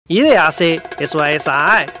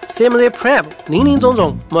ERC、SYSRI、CMZ Prep 林林总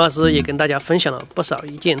总，莫老师也跟大家分享了不少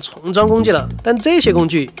一键重装工具了。但这些工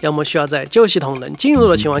具要么需要在旧系统能进入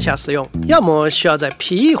的情况下使用，要么需要在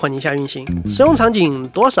PE 环境下运行，使用场景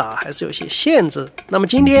多少还是有些限制。那么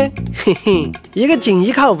今天，一个仅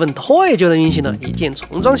依靠Ventoy就能运行的一键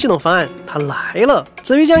重装系统方案它来了。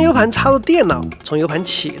只需将 U 盘插入电脑，从 U 盘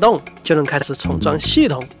启动就能开始重装系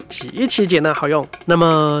统，极其简单好用。那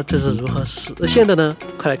么这是如何实现的呢？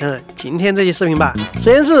快来看看今天这期视频吧。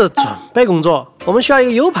首先是准备工作，我们需要一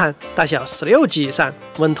个 U 盘，大小16G 以上。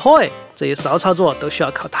Ventoy 这些骚操作都需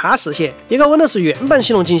要靠它实现。一个 Windows 原版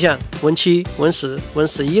系统镜像 Win7、Win10、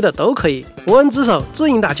Win11的都可以。无人值守自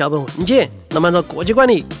应答脚本文件。那么按照国际惯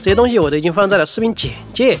例，这些东西我都已经放在了视频简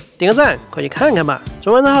介，点个赞，快去看看吧。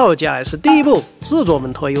做完之后，接下来是第一步，制作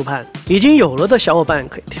Ventoy U 盘。已经有了的小伙伴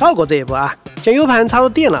可以跳过这一步啊，将 U 盘插入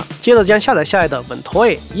电脑，接着将下载下来的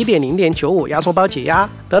Ventoy 1.0.95 压缩包解压，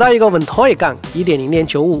得到一个Ventoy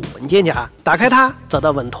 1.0.95文件夹，打开它，找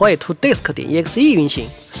到Ventoy to disk.exe 运行。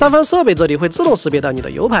上方设备这里会自动识别到你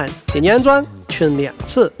的 U 盘，点击安装，确认2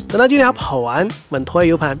次，等到这条跑完，Ventoy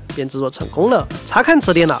U 盘便制作成功了。查看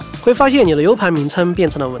此电脑，会发现你的 U 盘名称变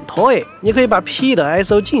成了Ventoy，你可以把 PE 的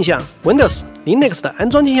ISO 镜像、Windows、Linux 的安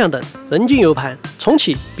装镜像等扔进 U 盘，重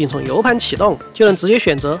启并从 U 盘启动，就能直接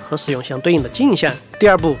选择和使用相对应的镜像。第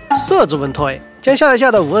二步，设置Ventoy。将下载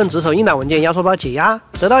下的无人值守应答文件压缩包解压，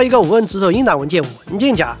得到一个无人值守应答文件文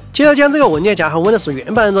件夹，接着将这个文件夹和 Windows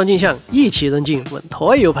原版安装镜像一起扔进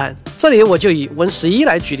Ventoy U 盘。这里我就以 Win11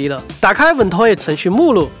 来举例了。打开Ventoy程序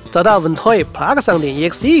目录，找到Ventoy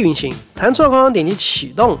plugin.exe 运行，弹出框点击启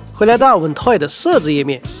动，会来到Ventoy的设置页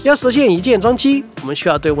面。要实现一键装机，我们需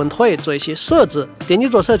要对Ventoy做一些设置。点击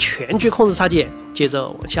左侧全局控制插件，接着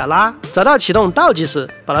往下拉，找到启动倒计时，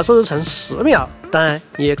把它设置成10秒。当然，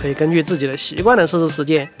你也可以根据自己的习惯来设置时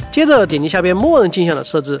间。接着点击下边默认镜像的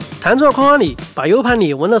设置，弹出框里把 U 盘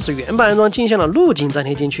里 Windows 原版安装镜像的路径粘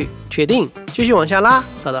贴进去，确定，继续往下拉，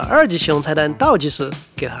找到2级系统菜单倒计时，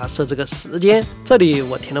给它设置个时间。这里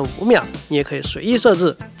我填了5秒，你也可以随意设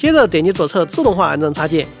置。接着点击左侧自动化安装插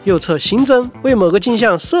件，右侧新增为某个镜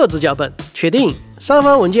像设置脚本，确定。上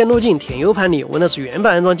方文件路径填 U 盘里 Windows 原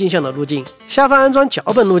版安装镜像的路径，下方安装脚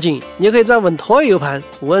本路径，你可以在Ventoy U 盘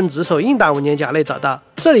无人值守应答文件夹内找到。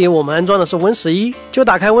这里我们安装的是 Win11，就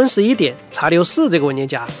打开 Win11 点X64这个文件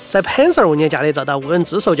夹，在 Panzer 文件夹内找到无人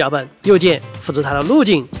值守脚本，右键复制它的路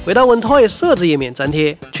径，回到Ventoy设置页面粘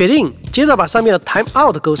贴，确定。接着把上面的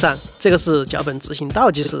Timeout 勾上，这个是脚本执行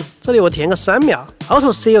倒计时，这里我填个3秒。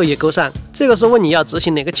Auto Seal 也勾上，这个是问你要执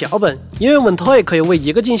行哪个脚本，因为Ventoy可以为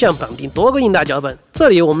一个镜像绑定多个应答脚本，这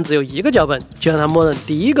里我们只有一个脚本，就让它默认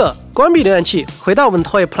第一个。关闭浏览器，回到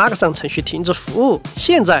Ventoy Plug 上程序停止服务。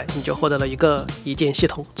现在你就获得了一个一键系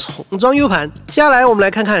统重装 U 盘。接下来我们来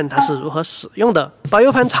看看它是如何使用的。把 U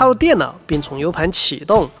盘插入电脑，并从 U 盘启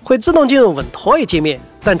动，会自动进入Ventoy界面。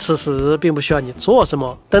但此时并不需要你做什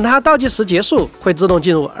么，等它倒计时结束，会自动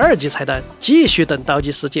进入2级菜单，继续等倒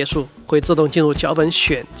计时结束，会自动进入脚本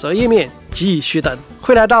选择页面，继续等，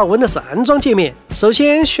会来到 Windows 安装界面。首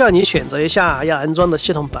先需要你选择一下要安装的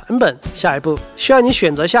系统版本，下一步需要你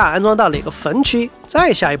选择下安装到哪个分区，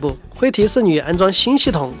再下一步会提示你安装新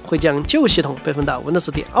系统，会将旧系统备份到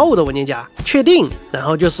Windows 点25的文件夹，确定，然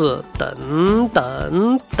后就是等，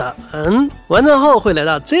完成后会来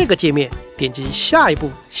到这个界面，点击下一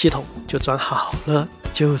步，系统就装好了，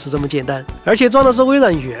就是这么简单。而且装的是微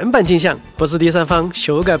软原版镜像，不是第三方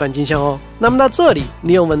修改版镜像哦。那么到这里，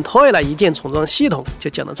利用Ventoy来一键重装系统就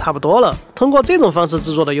讲得差不多了。通过这种方式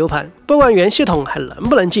制作的 U 盘，不管原系统还能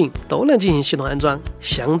不能进，都能进行系统安装，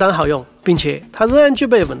相当好用。并且它仍然具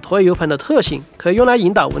备Ventoy U 盘的特性，可以用来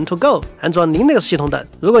引导 Win2Go 安装 Linux 系统等。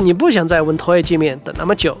如果你不想在Ventoy界面等那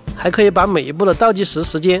么久，还可以把每一步的倒计时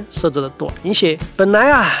时间设置的短一些。本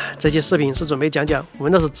来这期视频是准备讲讲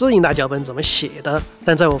Windows 自应答脚本怎么写的，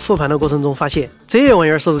但在我复盘的过程中发现，这玩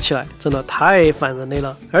意儿设置起来真的太反人类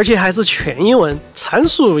了，而且还是全英文，参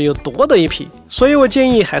数又多的一批。所以我建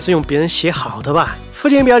议还是用别人写好的吧。附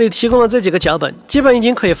件表里提供的这几个脚本，基本已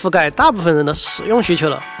经可以覆盖大部分人的使用需求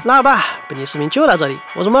了。那好吧，本期视频就到这里，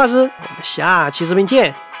我是莫老师，我们下期视频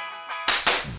见。